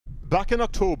Back in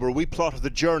October, we plotted the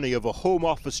journey of a Home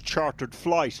Office chartered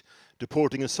flight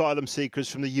deporting asylum seekers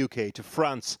from the UK to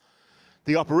France.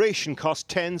 The operation cost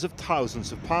tens of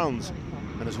thousands of pounds,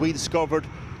 and as we discovered,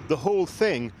 the whole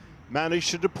thing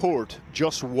managed to deport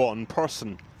just one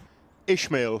person,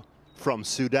 Ishmael from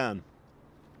Sudan.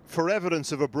 For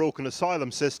evidence of a broken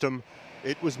asylum system,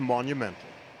 it was monumental.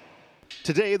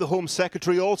 Today, the Home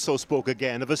Secretary also spoke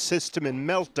again of a system in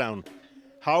meltdown.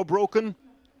 How broken?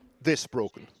 This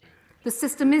broken. The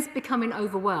system is becoming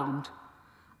overwhelmed.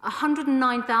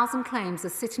 109,000 claims are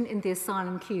sitting in the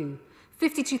asylum queue,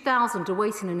 52,000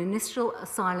 awaiting an initial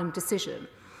asylum decision,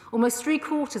 almost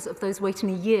three-quarters of those waiting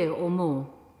a year or more.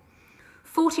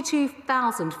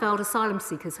 42,000 failed asylum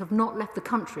seekers have not left the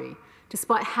country,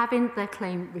 despite having their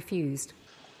claim refused.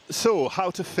 So,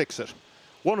 how to fix it?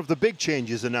 One of the big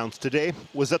changes announced today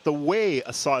was that the way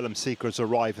asylum seekers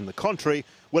arrive in the country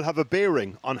will have a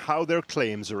bearing on how their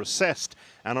claims are assessed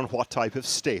and on what type of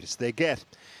status they get.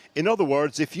 In other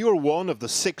words, if you're one of the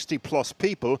 60+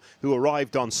 people who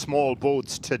arrived on small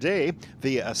boats today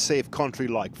via a safe country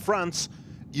like France,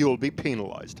 you'll be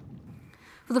penalised.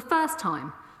 For the first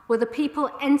time, whether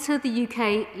people enter the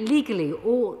UK legally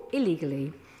or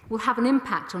illegally will have an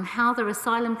impact on how their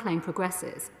asylum claim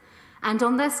progresses and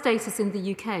on their status in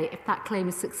the UK if that claim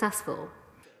is successful.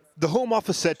 The Home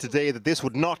Office said today that this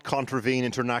would not contravene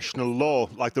international law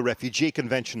like the Refugee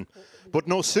Convention. But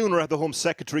no sooner had the Home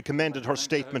Secretary commended her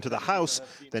statement to the House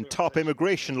than top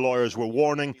immigration lawyers were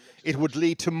warning it would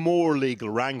lead to more legal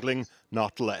wrangling,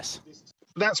 not less.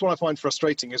 That's what I find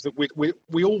frustrating, is that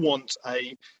we all want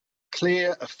a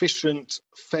clear, efficient,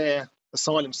 fair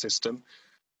asylum system,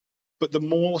 but the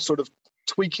more sort of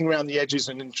tweaking around the edges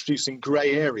and introducing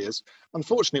grey areas,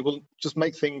 unfortunately, will just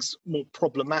make things more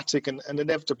problematic and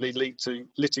inevitably lead to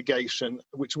litigation,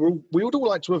 which we would all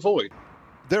like to avoid.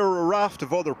 There are a raft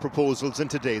of other proposals in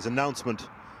today's announcement.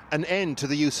 An end to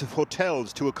the use of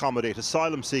hotels to accommodate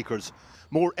asylum seekers,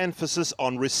 more emphasis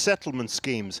on resettlement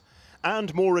schemes,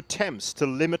 and more attempts to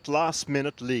limit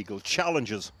last-minute legal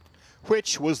challenges.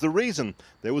 Which was the reason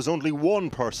there was only one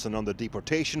person on the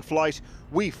deportation flight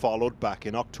we followed back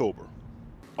in October.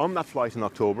 On that flight in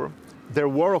October, there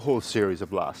were a whole series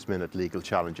of last-minute legal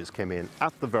challenges came in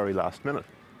at the very last minute.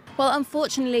 Well,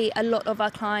 unfortunately, a lot of our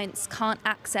clients can't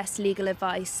access legal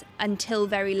advice until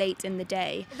very late in the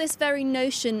day. This very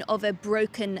notion of a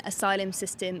broken asylum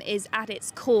system is at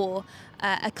its core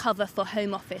a cover for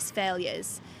Home Office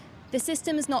failures. The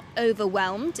system is not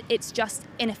overwhelmed, it's just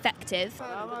ineffective.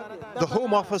 The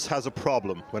Home Office has a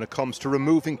problem when it comes to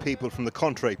removing people from the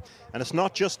country, and it's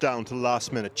not just down to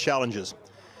last-minute challenges.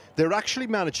 They're actually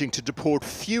managing to deport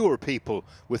fewer people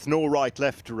with no right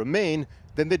left to remain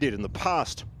than they did in the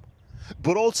past.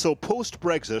 But also,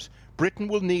 post-Brexit, Britain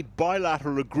will need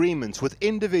bilateral agreements with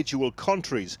individual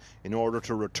countries in order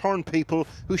to return people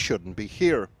who shouldn't be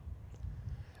here.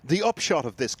 The upshot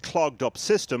of this clogged-up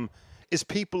system is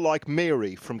people like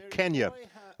Mary from Kenya,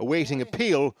 awaiting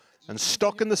appeal and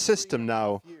stuck in the system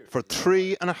now for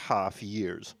 3.5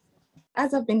 years.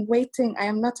 As I've been waiting, I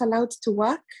am not allowed to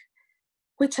work,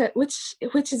 which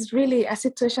is really a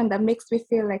situation that makes me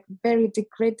feel like very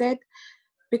degraded,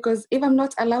 because if I'm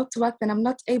not allowed to work, then I'm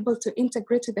not able to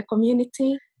integrate to the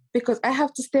community, because I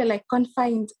have to stay like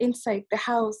confined inside the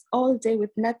house all day with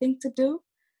nothing to do.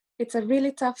 It's a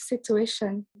really tough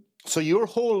situation. So your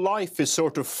whole life is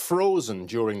sort of frozen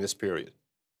during this period?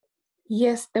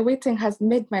 Yes, the waiting has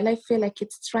made my life feel like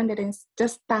it's stranded and it's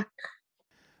just stuck.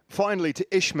 Finally,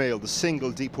 to Ishmael, the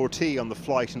single deportee on the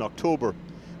flight in October.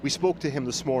 We spoke to him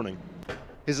this morning.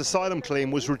 His asylum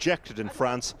claim was rejected in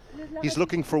France. He's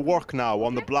looking for work now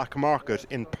on the black market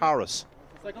in Paris,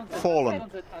 fallen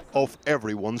off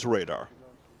everyone's radar.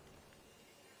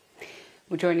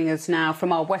 Well, joining us now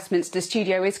from our Westminster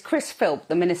studio is Chris Philp,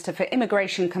 the Minister for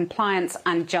Immigration, Compliance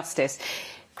and Justice.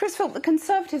 Chris Philp, the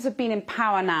Conservatives have been in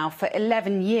power now for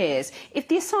 11 years. If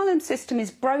the asylum system is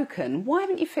broken, why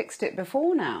haven't you fixed it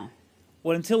before now?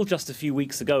 Well, until just a few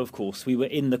weeks ago, of course, we were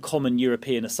in the common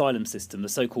European asylum system, the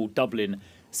so-called Dublin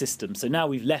system. So now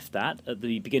we've left that at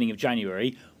the beginning of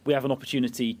January. We have an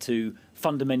opportunity to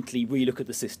fundamentally relook at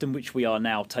the system, which we are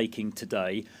now taking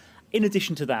today. In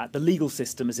addition to that, the legal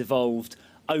system has evolved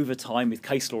over time with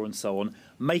case law and so on,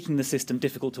 making the system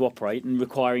difficult to operate and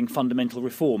requiring fundamental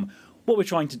reform. What we're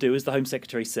trying to do, as the Home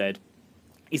Secretary said,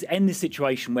 is end this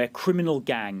situation where criminal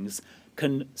gangs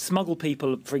can smuggle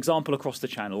people, for example, across the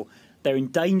Channel. They're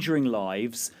endangering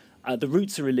lives, the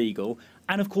routes are illegal,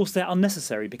 and of course they're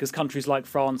unnecessary because countries like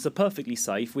France are perfectly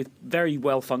safe with very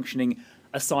well-functioning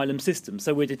asylum systems.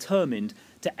 So we're determined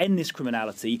to end this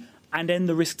criminality and end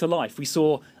the risk to life. We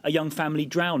saw a young family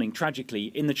drowning tragically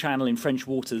in the Channel in French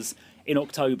waters in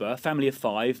October, a family of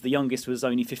 5. The youngest was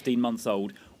only 15 months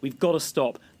old. We've got to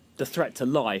stop the threat to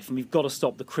life, and we've got to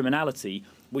stop the criminality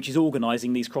which is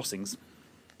organising these crossings.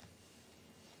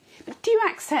 But do you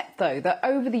accept, though, that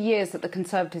over the years that the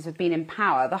Conservatives have been in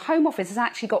power, the Home Office has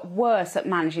actually got worse at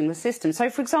managing the system? So,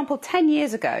 for example, 10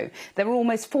 years ago, there were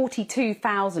almost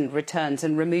 42,000 returns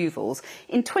and removals.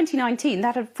 In 2019,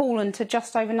 that had fallen to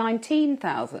just over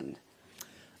 19,000.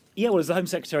 Yeah, well, as the Home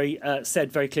Secretary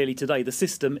said very clearly today, the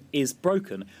system is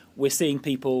broken. We're seeing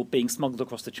people being smuggled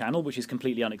across the Channel, which is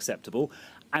completely unacceptable.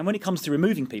 And when it comes to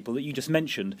removing people that you just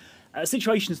mentioned, a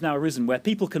situation has now arisen where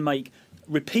people can make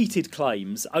repeated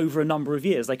claims over a number of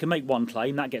years. They can make one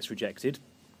claim, that gets rejected.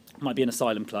 It might be an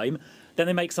asylum claim. Then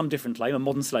they make some different claim, a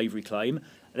modern slavery claim.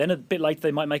 Then a bit later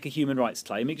they might make a human rights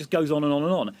claim. It just goes on and on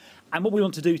and on. And what we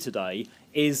want to do today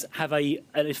is have an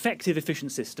effective,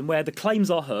 efficient system where the claims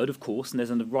are heard, of course, and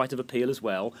there's a right of appeal as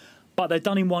well, but they're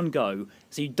done in one go.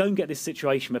 So you don't get this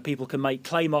situation where people can make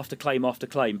claim after claim after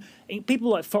claim.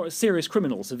 People like serious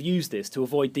criminals have used this to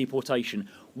avoid deportation.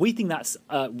 We think that's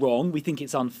wrong. We think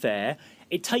it's unfair.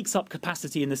 It takes up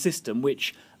capacity in the system,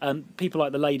 which people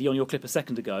like the lady on your clip a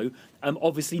second ago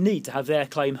obviously need to have their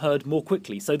claim heard more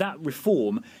quickly. So that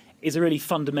reform is a really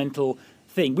fundamental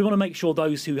thing. We want to make sure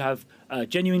those who have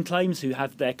genuine claims, who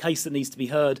have their case that needs to be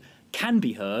heard, can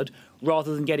be heard,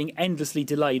 rather than getting endlessly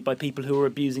delayed by people who are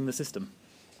abusing the system.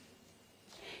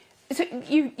 So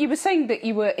you were saying that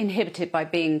you were inhibited by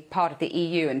being part of the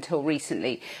EU until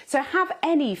recently. So have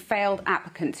any failed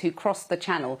applicants who crossed the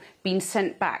Channel been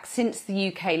sent back since the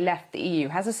UK left the EU?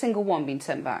 Has a single one been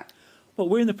sent back? Well,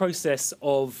 we're in the process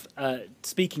of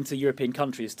speaking to European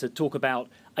countries to talk about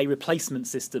a replacement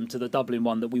system to the Dublin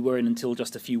one that we were in until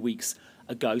just a few weeks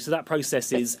ago. So that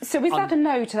process is... So is that a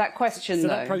no to that question, so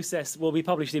though? That process, well, we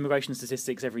publish the immigration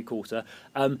statistics every quarter,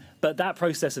 but that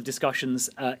process of discussions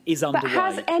is underway.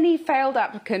 But has any failed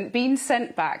applicant been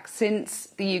sent back since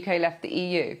the UK left the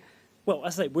EU? Well,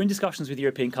 as I say, we're in discussions with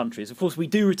European countries. Of course, we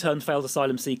do return failed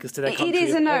asylum seekers to their country of origin. It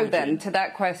is a no, then, to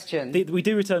that question. We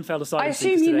do return failed asylum seekers.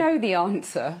 I assume you know the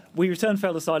answer. We return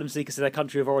failed asylum seekers to their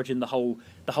country of origin the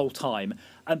whole time.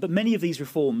 But many of these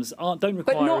reforms don't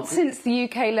require... But not since the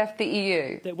UK left the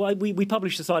EU. Well, we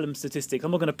publish asylum statistics.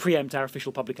 I'm not going to preempt our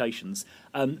official publications,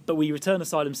 but we return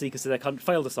asylum seekers to their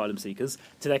failed asylum seekers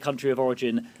to their country of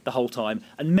origin the whole time.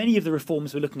 And many of the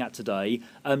reforms we're looking at today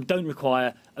don't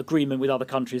require agreement with other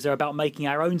countries. They're about making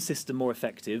our own system more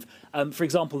effective. For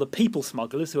example, the people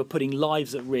smugglers who are putting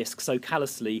lives at risk so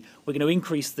callously, we're going to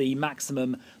increase the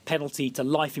maximum penalty to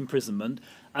life imprisonment,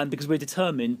 because we're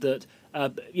determined that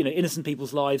innocent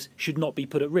people's lives should not be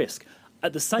put at risk.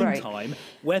 At the same time,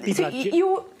 where people have...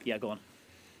 Yeah, go on.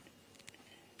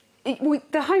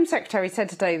 The Home Secretary said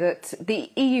today that the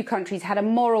EU countries had a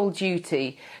moral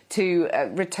duty to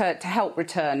help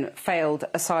return failed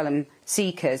asylum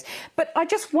seekers. But I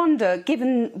just wonder,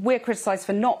 given we're criticised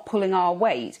for not pulling our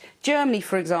weight, Germany,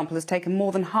 for example, has taken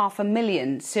more than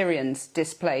 500,000 Syrians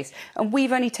displaced, and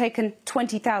we've only taken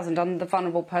 20,000 under the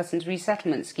Vulnerable Persons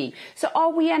Resettlement Scheme. So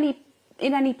are we in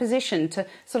any position to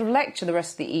sort of lecture the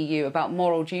rest of the EU about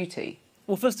moral duty?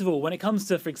 Well, first of all, when it comes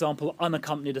to, for example,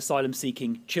 unaccompanied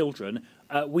asylum-seeking children,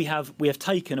 we have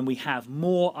taken and we have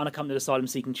more unaccompanied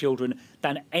asylum-seeking children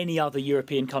than any other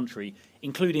European country,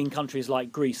 including countries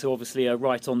like Greece, who obviously are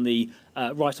right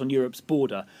on Europe's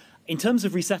border. In terms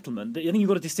of resettlement, I think you've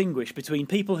got to distinguish between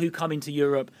people who come into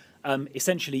Europe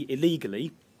essentially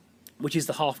illegally, which is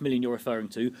the 500,000 you're referring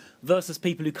to, versus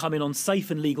people who come in on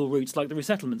safe and legal routes like the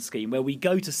resettlement scheme, where we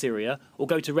go to Syria or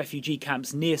go to refugee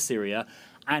camps near Syria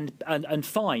and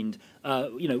find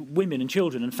women and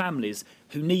children and families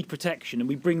who need protection, and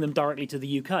we bring them directly to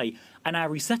the UK. And our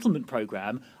resettlement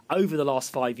programme over the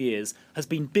last 5 years has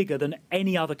been bigger than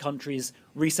any other country's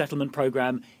resettlement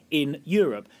programme in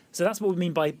Europe. So that's what we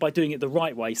mean by doing it the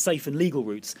right way, safe and legal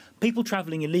routes. People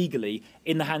travelling illegally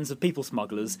in the hands of people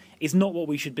smugglers is not what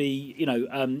we should be,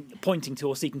 pointing to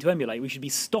or seeking to emulate. We should be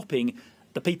stopping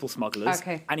the people smugglers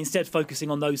and instead focusing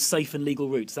on those safe and legal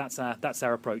routes. That's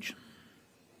our approach.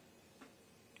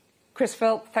 Chris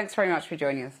Philp, thanks very much for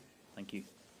joining us. Thank you.